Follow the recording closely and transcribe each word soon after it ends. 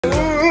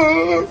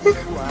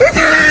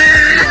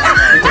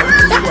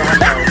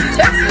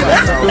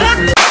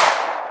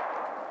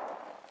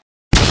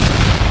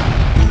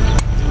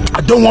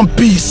I don't want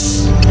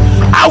peace.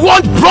 I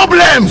want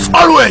problems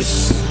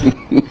always.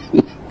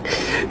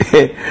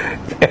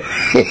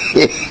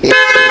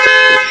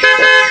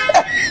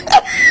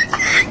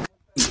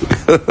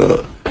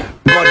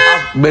 God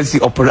have mercy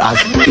upon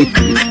us.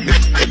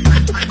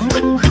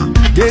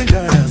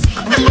 Dangerous.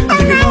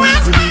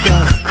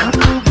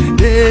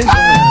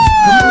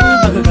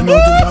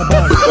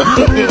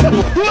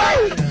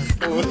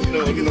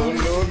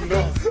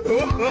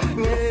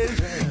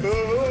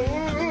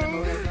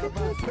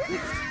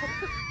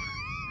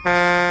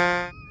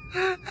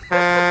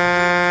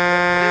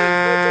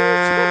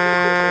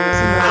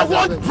 I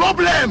want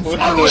problems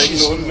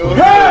always.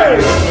 Hey!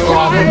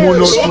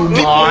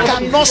 People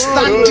cannot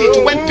stand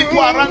it when people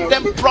around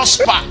them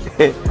prosper.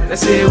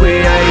 Let's say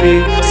where I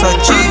be.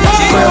 Such a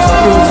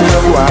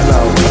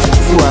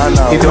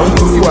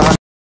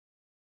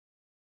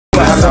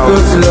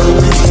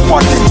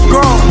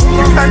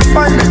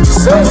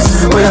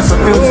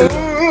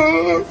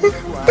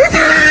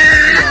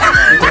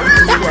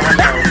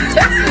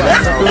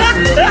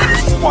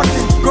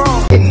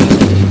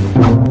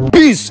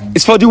Peace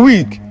is for the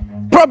weak.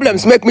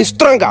 Problems make me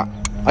stronger.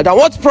 And I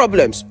want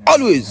problems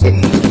always. No.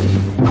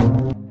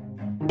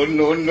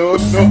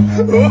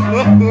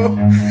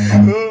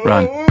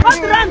 Run.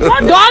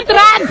 Don't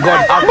run!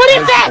 Murife!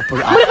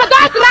 Murife,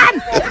 don't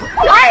run!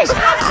 Guys!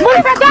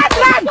 Murife, don't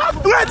run!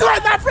 Wait,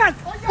 my friend!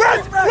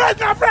 Wait,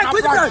 my friend!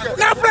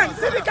 My friend!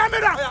 See the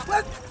camera!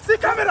 See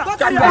camera!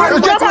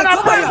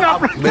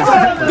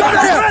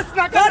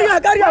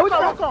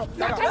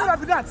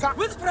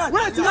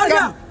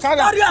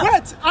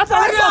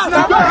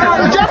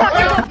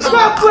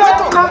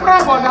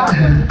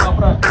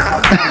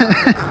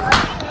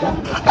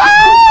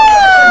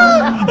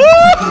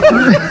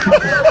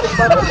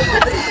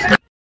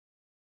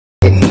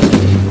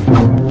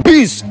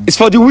 Peace is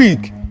for the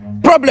weak.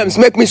 Problems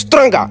make me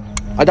stronger.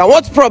 And I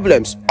want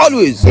problems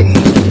always.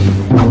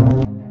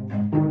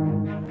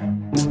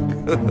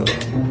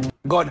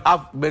 God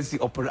have mercy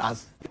upon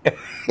us.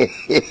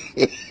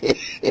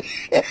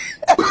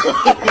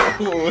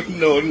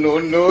 No.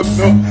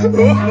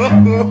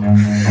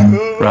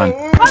 Run.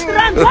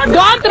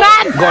 Don't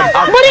run! God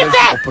have Murife!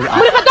 mercy upon us.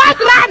 Murife, don't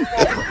run!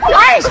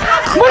 Guys!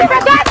 Murife,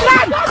 don't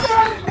run!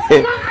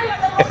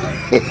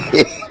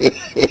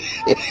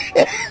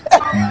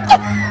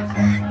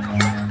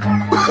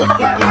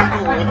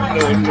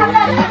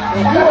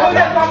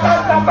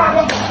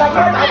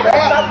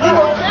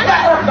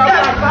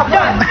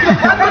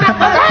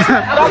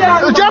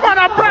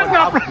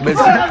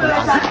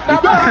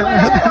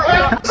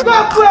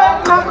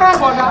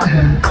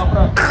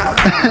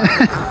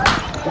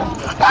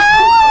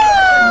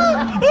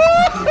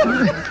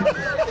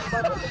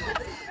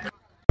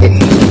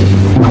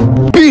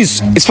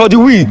 Peace is for the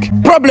weak.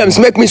 Problems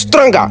make me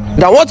stronger.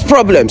 And I want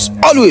problems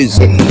always.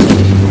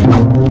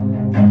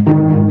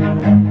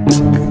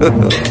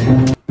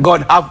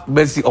 God have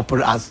mercy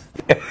upon us.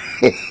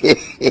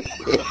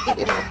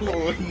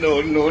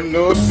 No.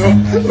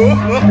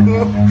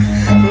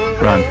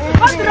 Run.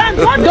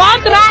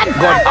 Don't run!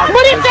 God have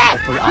Murife!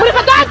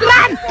 Murife, don't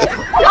run!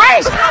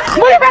 Guys!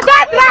 Murife,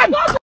 don't run!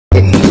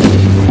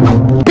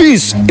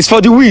 Peace is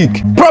for the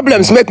weak.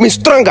 Problems make me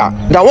stronger.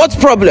 And I want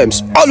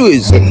problems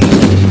always.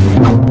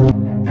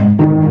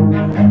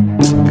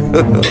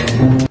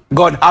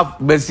 God have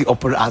mercy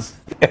upon us.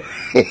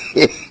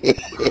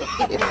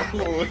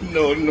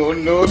 No.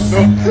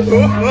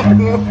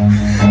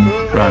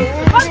 Run.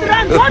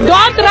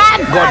 Don't run!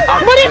 God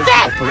have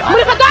Murife!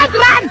 Murife, don't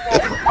run!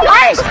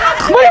 Guys!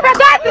 Murife,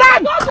 don't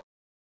run!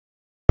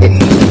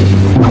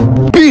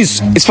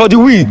 Peace is for the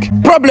weak.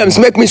 Problems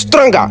make me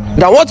stronger.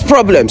 And I want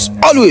problems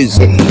always.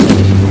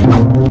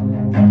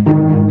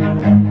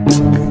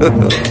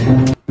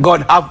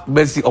 God have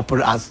mercy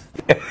upon us.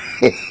 No.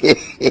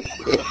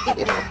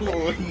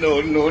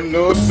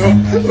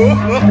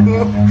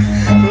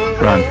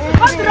 Run.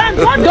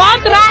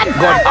 Don't run!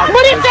 God have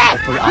Murife!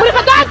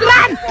 Murife, don't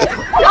run!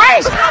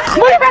 Guys!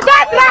 Murife,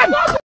 don't run!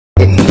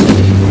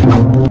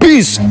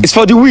 Peace is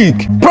for the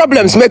weak.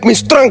 Problems make me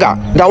stronger.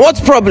 And I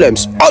want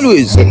problems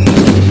always.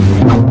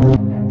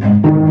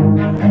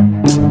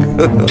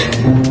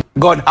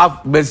 God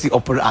have mercy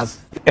upon us.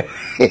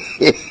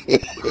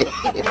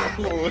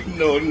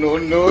 No.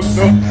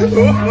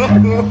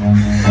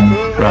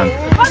 Run.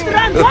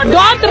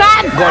 Don't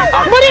run! God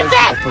have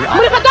Murife!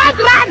 Murife, don't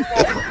run!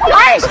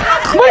 Guys!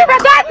 Murife,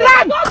 don't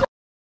run!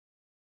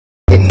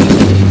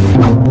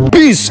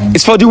 Peace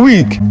is for the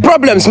weak.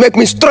 Problems make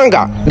me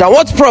stronger. And I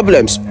want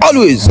problems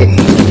always.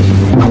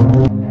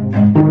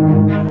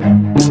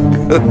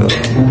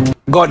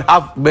 God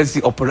have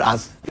mercy upon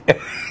us.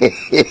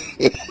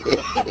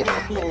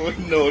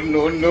 No.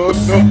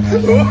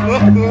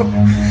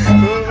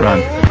 Run.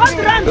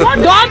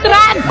 Don't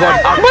run! God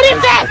have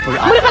Murife!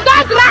 Murife,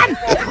 don't run!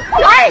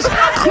 Guys!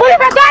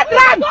 Murife, don't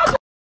run!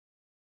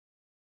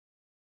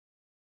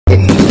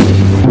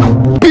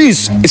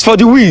 Peace is for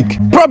the weak.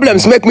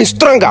 Problems make me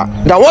stronger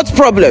than what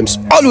problems?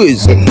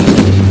 Always.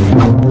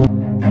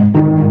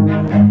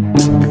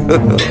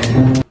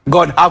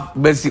 God have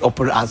mercy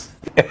upon us.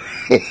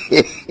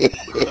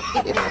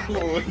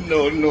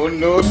 No.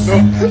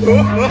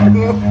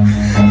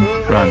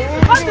 Run.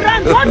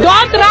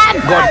 Don't run!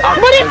 God have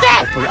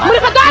Murife!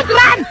 Murife, don't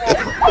run!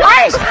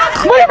 Guys!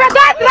 Murife,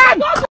 don't run!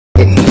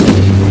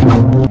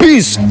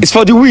 Peace is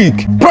for the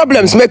weak.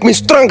 Problems make me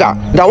stronger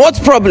than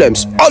what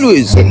problems?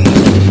 Always.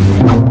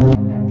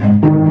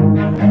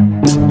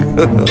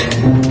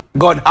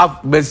 God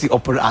have mercy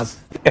upon us.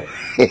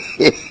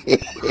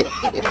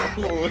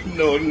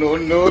 No.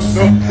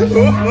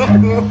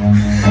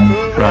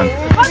 Run.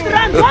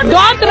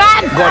 Don't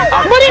run! God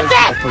have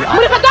Murife!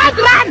 Murife, don't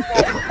run!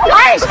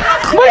 Guys!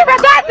 Murife,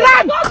 don't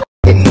run!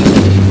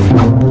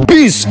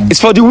 Peace is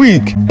for the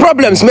weak.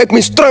 Problems make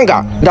me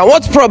stronger than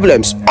what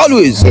problems?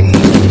 Always.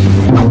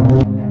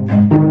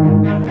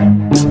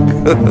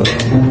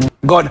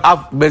 God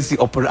have mercy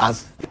upon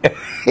us.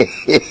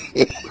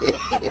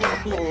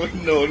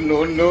 No.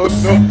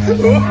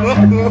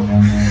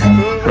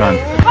 Run.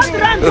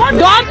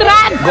 Don't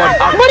run! God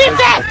have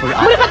Murife!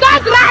 Murife,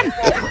 don't run!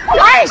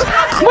 Guys!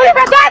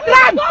 Murife, don't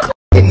run!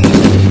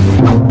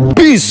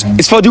 Peace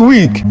is for the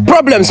weak.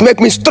 Problems make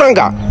me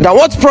stronger than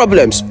what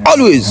problems?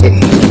 Always.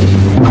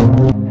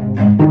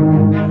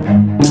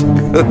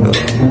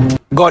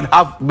 God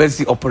have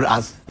mercy upon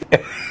us.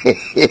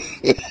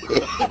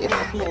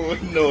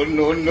 No.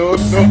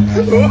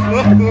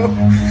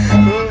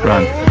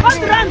 Run.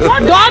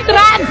 Don't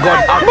run!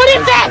 God have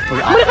Murife!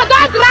 Murife,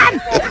 don't run!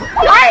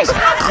 Guys!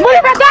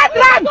 Murife, don't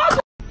run!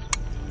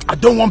 I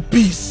don't want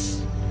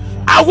peace.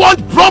 I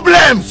want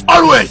problems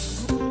always.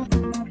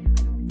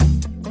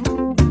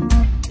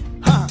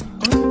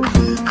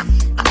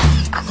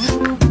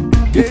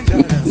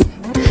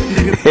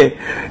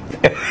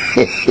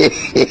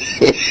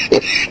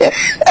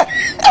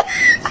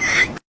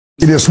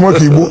 It is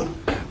smoky, boo.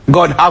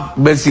 God have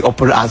mercy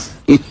upon us.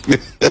 It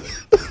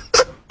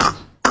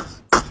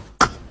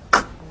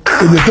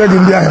is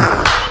taking there.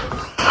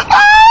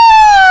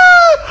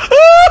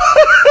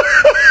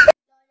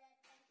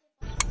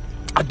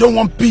 I don't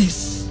want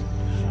peace.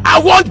 I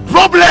want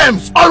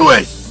problems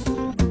always.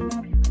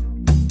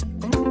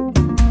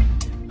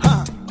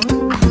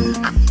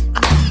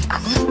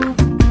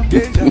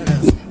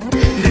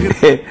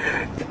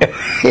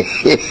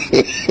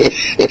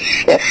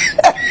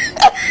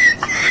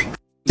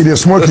 It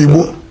is smoky,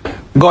 boo.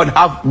 God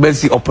have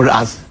mercy upon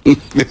us. It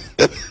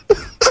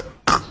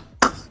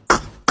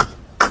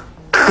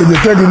is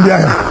taking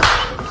there.